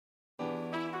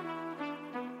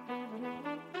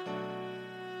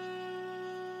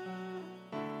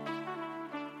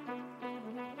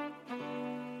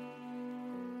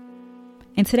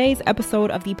In today's episode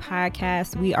of the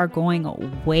podcast, we are going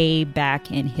way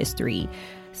back in history.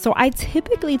 So I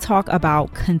typically talk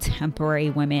about contemporary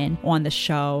women on the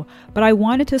show, but I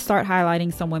wanted to start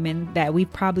highlighting some women that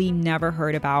we've probably never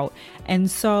heard about.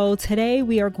 And so today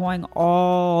we are going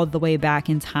all the way back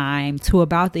in time to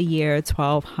about the year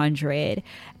 1200.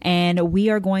 And we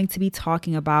are going to be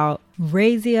talking about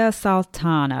Razia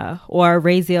Sultana, or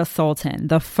Razia Sultan,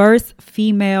 the first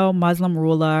female Muslim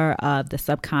ruler of the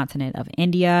subcontinent of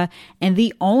India and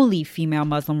the only female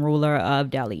Muslim ruler of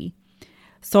Delhi.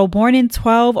 So born in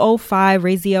 1205,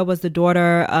 Razia was the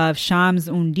daughter of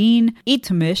Shams-ud-Din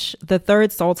Iltutmish, the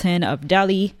third Sultan of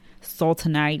Delhi,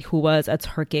 Sultanate, who was a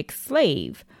Turkic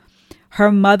slave.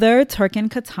 Her mother, Turkan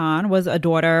Katan, was a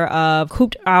daughter of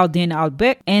Qutb al-Din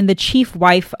al-Bek and the chief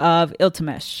wife of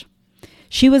Iltutmish.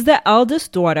 She was the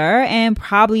eldest daughter and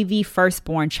probably the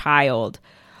firstborn child.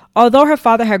 Although her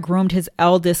father had groomed his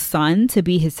eldest son to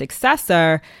be his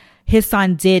successor, his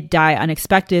son did die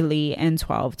unexpectedly in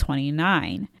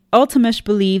 1229. Iltutmish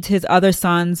believed his other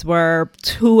sons were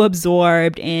too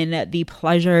absorbed in the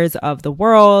pleasures of the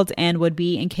world and would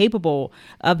be incapable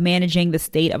of managing the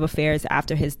state of affairs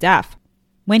after his death.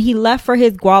 When he left for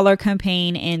his Gwalior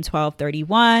campaign in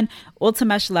 1231,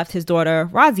 Iltutmish left his daughter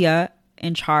Razia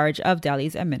in charge of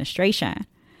Delhi's administration.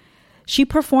 She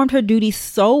performed her duties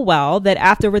so well that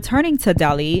after returning to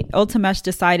Delhi, Iltutmish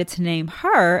decided to name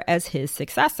her as his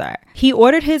successor. He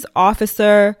ordered his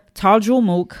officer Tajul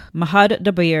Mulk Mahmud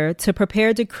Dabir to prepare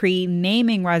a decree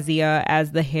naming Razia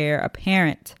as the heir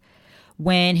apparent.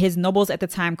 When his nobles at the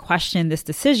time questioned this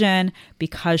decision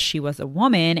because she was a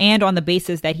woman and on the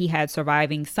basis that he had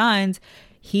surviving sons,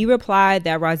 he replied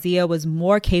that Razia was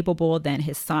more capable than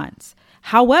his sons.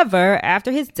 However,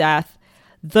 after his death,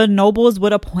 the nobles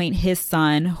would appoint his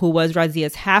son, who was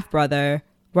Razia's half-brother,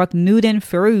 Ruknuddin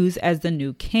Firuz, as the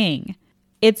new king.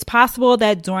 It's possible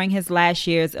that during his last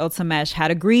years, Iltutmish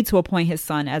had agreed to appoint his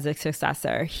son as a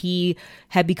successor. He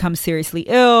had become seriously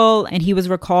ill and he was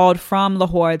recalled from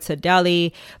Lahore to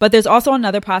Delhi. But there's also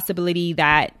another possibility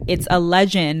that it's a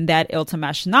legend that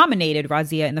Iltutmish nominated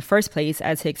Razia in the first place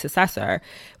as his successor,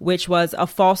 which was a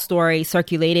false story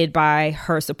circulated by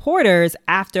her supporters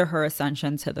after her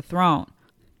ascension to the throne.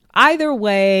 Either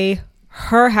way,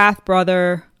 her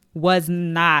half-brother was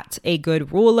not a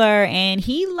good ruler, and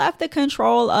he left the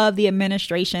control of the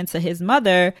administration to his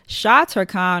mother, Shah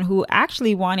Turkan, who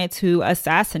actually wanted to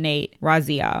assassinate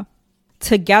Razia.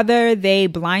 Together, they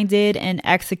blinded and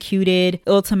executed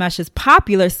Iltutmish's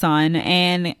popular son,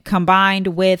 and combined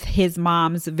with his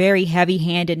mom's very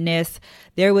heavy-handedness,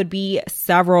 there would be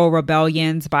several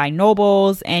rebellions by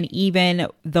nobles, and even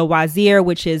the wazir,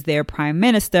 which is their prime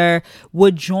minister,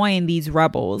 would join these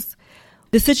rebels.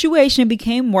 The situation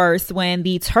became worse when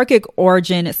the Turkic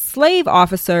origin slave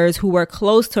officers who were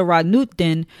close to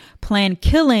Ruknuddin planned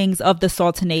killings of the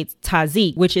Sultanate's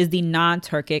Tazik, which is the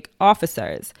non-Turkic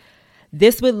officers.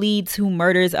 This would lead to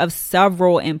murders of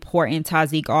several important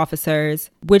Tazik officers,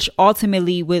 which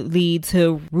ultimately would lead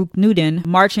to Ruknuddin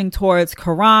marching towards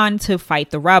Quran to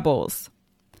fight the rebels.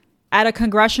 At a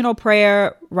congressional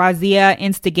prayer, Razia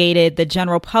instigated the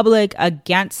general public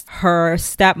against her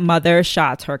stepmother,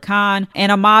 Shah Turkan,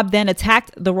 and a mob then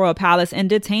attacked the royal palace and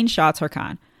detained Shah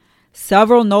Turkan.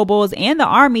 Several nobles and the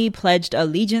army pledged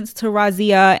allegiance to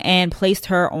Razia and placed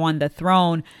her on the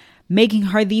throne, making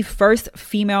her the first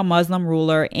female Muslim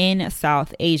ruler in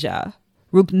South Asia.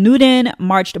 Ruknuddin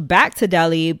marched back to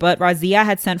Delhi, but Razia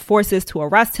had sent forces to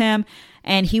arrest him,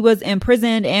 and he was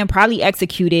imprisoned and probably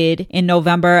executed in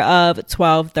November of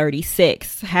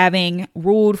 1236, having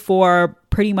ruled for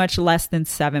pretty much less than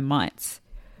 7 months.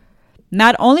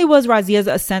 Not only was Razia's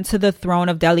ascent to the throne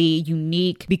of Delhi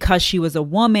unique because she was a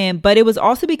woman, but it was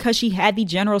also because she had the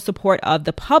general support of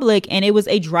the public, and it was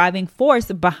a driving force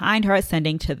behind her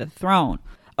ascending to the throne.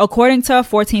 According to a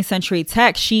 14th century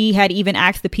text, she had even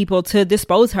asked the people to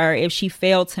depose her if she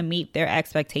failed to meet their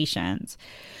expectations.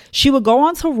 She would go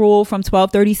on to rule from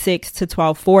 1236 to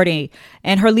 1240,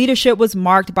 and her leadership was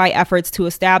marked by efforts to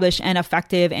establish an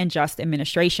effective and just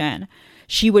administration.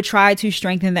 She would try to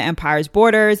strengthen the empire's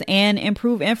borders and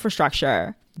improve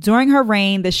infrastructure. During her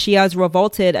reign, the Shias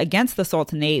revolted against the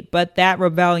Sultanate, but that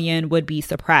rebellion would be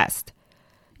suppressed.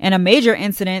 In a major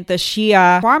incident, the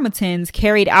Shia Farmatans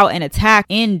carried out an attack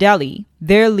in Delhi.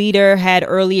 Their leader had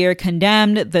earlier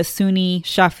condemned the Sunni,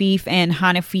 Shafif, and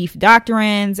Hanafif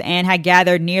doctrines and had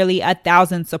gathered nearly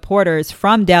 1,000 supporters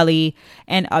from Delhi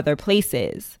and other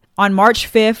places. On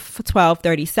March 5th,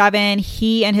 1237,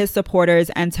 he and his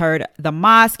supporters entered the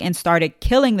mosque and started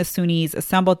killing the Sunnis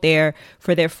assembled there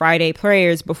for their Friday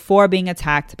prayers before being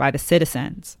attacked by the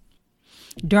citizens.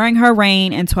 During her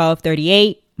reign in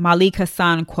 1238, Malik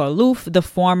Hassan Khorloof, the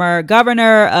former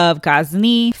governor of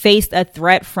Ghazni, faced a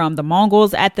threat from the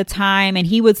Mongols at the time, and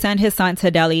he would send his son to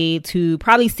Delhi to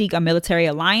probably seek a military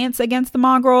alliance against the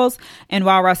Mongols. And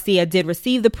while Razia did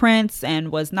receive the prince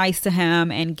and was nice to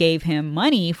him and gave him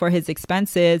money for his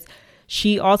expenses,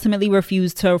 she ultimately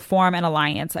refused to form an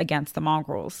alliance against the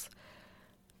Mongols.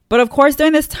 But of course,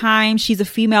 during this time, she's a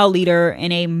female leader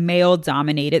in a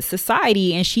male-dominated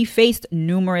society, and she faced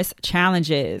numerous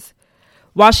challenges.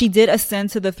 While she did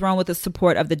ascend to the throne with the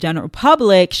support of the general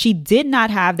public, she did not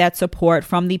have that support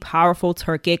from the powerful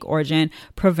Turkic origin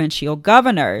provincial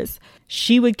governors.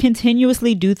 She would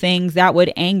continuously do things that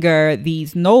would anger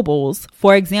these nobles.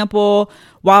 For example,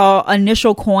 while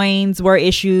initial coins were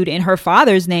issued in her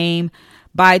father's name,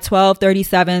 by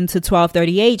 1237 to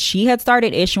 1238, she had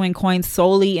started issuing coins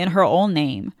solely in her own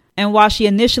name. And while she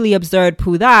initially observed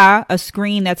Puda, a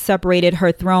screen that separated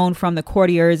her throne from the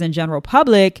courtiers and general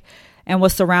public, and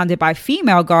was surrounded by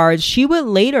female guards, she would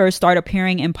later start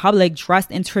appearing in public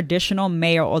dressed in traditional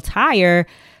male attire,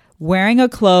 wearing a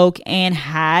cloak and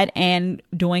hat, and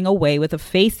doing away with a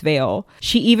face veil.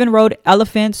 She even rode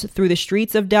elephants through the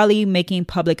streets of Delhi, making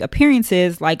public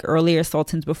appearances like earlier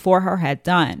sultans before her had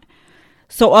done.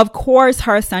 So, of course,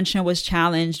 her ascension was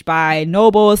challenged by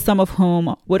nobles, some of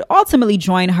whom would ultimately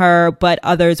join her, but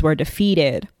others were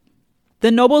defeated.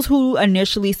 The nobles who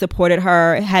initially supported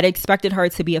her had expected her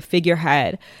to be a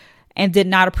figurehead and did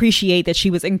not appreciate that she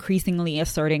was increasingly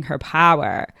asserting her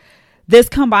power. This,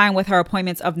 combined with her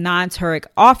appointments of non-Turk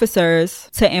officers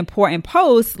to important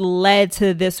posts, led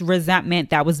to this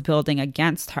resentment that was building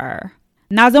against her.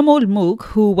 Nazim-ul Mulk,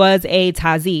 who was a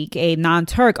Tazik, a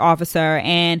non-Turk officer,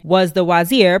 and was the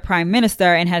wazir, prime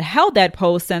minister, and had held that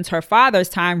post since her father's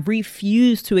time,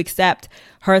 refused to accept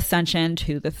her ascension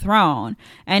to the throne.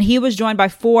 And he was joined by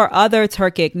 4 other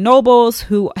Turkic nobles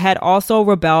who had also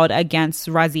rebelled against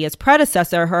Razia's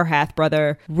predecessor, her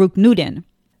half-brother Ruknuddin.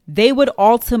 They would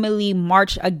ultimately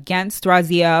march against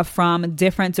Razia from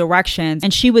different directions,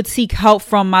 and she would seek help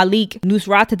from Malik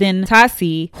Nusratuddin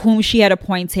Tasi, whom she had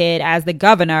appointed as the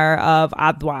governor of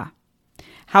Adwa.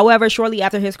 However, shortly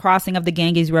after his crossing of the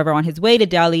Ganges River on his way to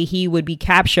Delhi, he would be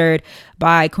captured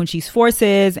by Kunchi's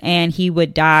forces and he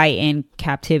would die in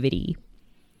captivity.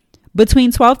 Between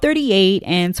 1238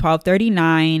 and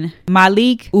 1239,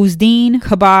 Malik Uzddin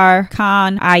Kabar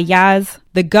Khan Ayaz,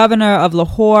 the governor of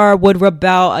Lahore, would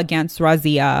rebel against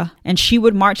Razia, and she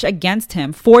would march against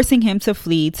him, forcing him to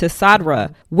flee to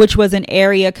Sadra, which was an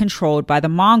area controlled by the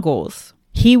Mongols.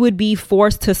 He would be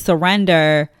forced to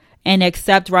surrender and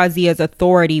accept Razia's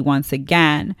authority once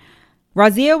again.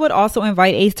 Razia would also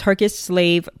invite a Turkish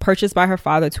slave purchased by her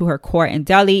father to her court in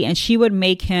Delhi, and she would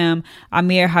make him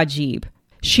Amir Hajib.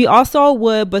 She also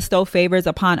would bestow favors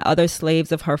upon other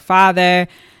slaves of her father.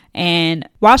 And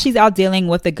while she's out dealing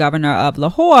with the governor of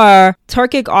Lahore,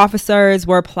 Turkic officers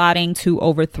were plotting to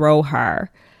overthrow her.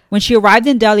 When she arrived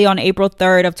in Delhi on April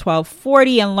 3rd of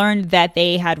 1240 and learned that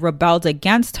they had rebelled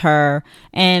against her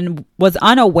and was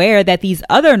unaware that these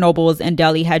other nobles in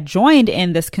Delhi had joined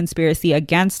in this conspiracy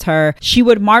against her, she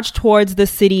would march towards the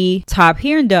city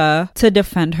Tabhinda to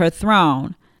defend her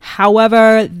throne.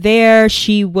 However, there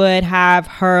she would have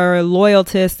her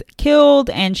loyalists killed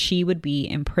and she would be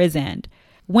imprisoned.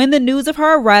 When the news of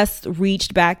her arrest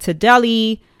reached back to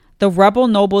Delhi, the rebel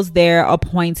nobles there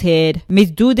appointed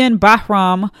Mizduddin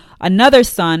Bahram, another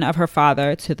son of her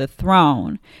father, to the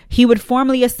throne. He would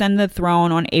formally ascend the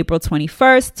throne on April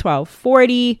 21st,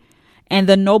 1240, and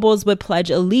the nobles would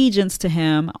pledge allegiance to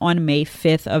him on May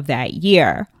 5th of that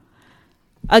year.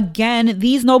 Again,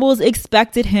 these nobles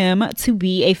expected him to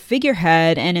be a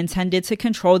figurehead and intended to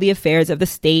control the affairs of the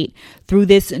state through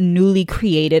this newly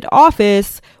created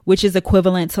office, which is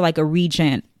equivalent to like a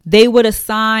regent. They would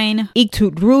assign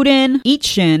Iqtudruddin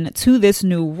Ichin to this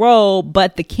new role,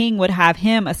 but the king would have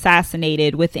him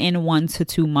assassinated within 1 to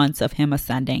 2 months of him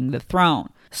ascending the throne.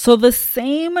 So the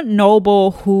same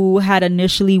noble who had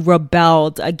initially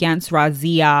rebelled against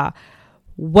Razia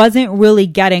wasn't really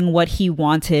getting what he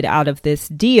wanted out of this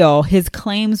deal. His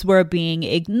claims were being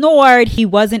ignored. He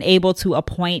wasn't able to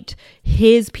appoint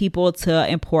his people to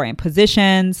important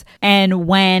positions. And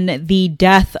when the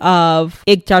death of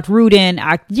Iqtudruddin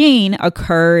Akjin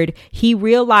occurred, he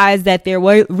realized that there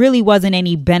really wasn't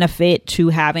any benefit to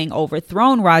having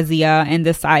overthrown Razia and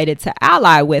decided to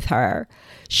ally with her.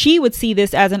 She would see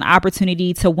this as an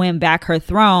opportunity to win back her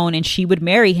throne, and she would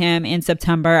marry him in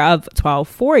September of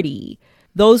 1240.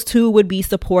 Those two would be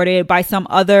supported by some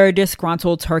other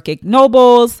disgruntled Turkic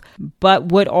nobles, but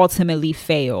would ultimately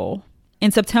fail.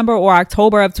 In September or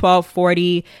October of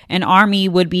 1240, an army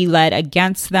would be led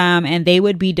against them and they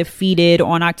would be defeated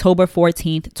on October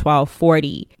 14th,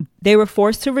 1240. They were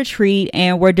forced to retreat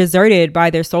and were deserted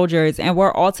by their soldiers and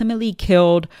were ultimately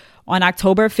killed on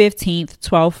October 15th,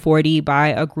 1240 by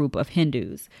a group of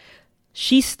Hindus.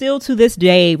 She still to this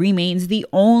day remains the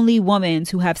only woman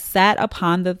to have sat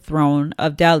upon the throne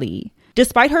of Delhi.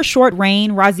 Despite her short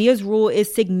reign, Razia's rule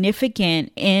is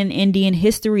significant in Indian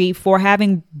history for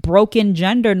having broken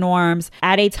gender norms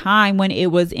at a time when it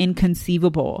was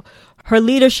inconceivable. Her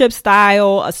leadership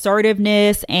style,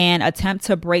 assertiveness, and attempt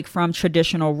to break from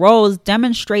traditional roles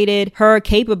demonstrated her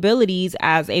capabilities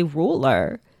as a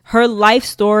ruler. Her life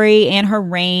story and her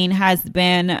reign has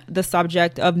been the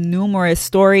subject of numerous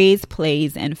stories,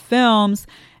 plays, and films,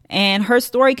 and her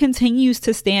story continues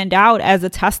to stand out as a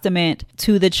testament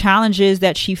to the challenges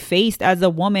that she faced as a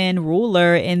woman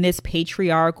ruler in this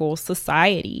patriarchal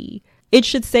society. It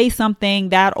should say something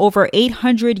that over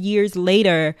 800 years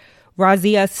later,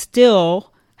 Razia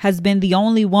still has been the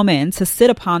only woman to sit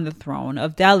upon the throne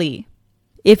of Delhi.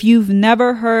 If you've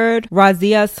never heard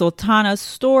Razia Sultana's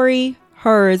story,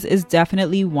 hers is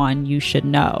definitely one you should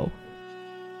know.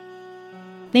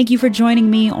 Thank you for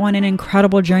joining me on an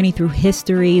incredible journey through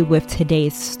history with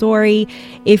today's story.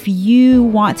 If you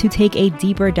want to take a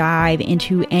deeper dive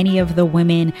into any of the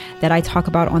women that I talk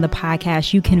about on the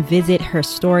podcast, you can visit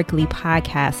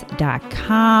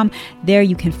historicallypodcast.com. There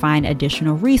you can find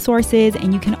additional resources,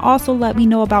 and you can also let me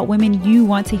know about women you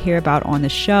want to hear about on the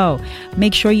show.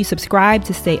 Make sure you subscribe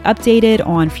to stay updated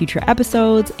on future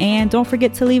episodes, and don't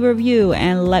forget to leave a review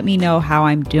and let me know how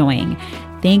I'm doing.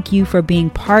 Thank you for being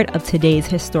part of today's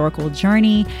historical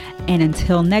journey. And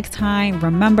until next time,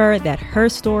 remember that her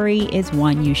story is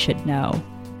one you should know.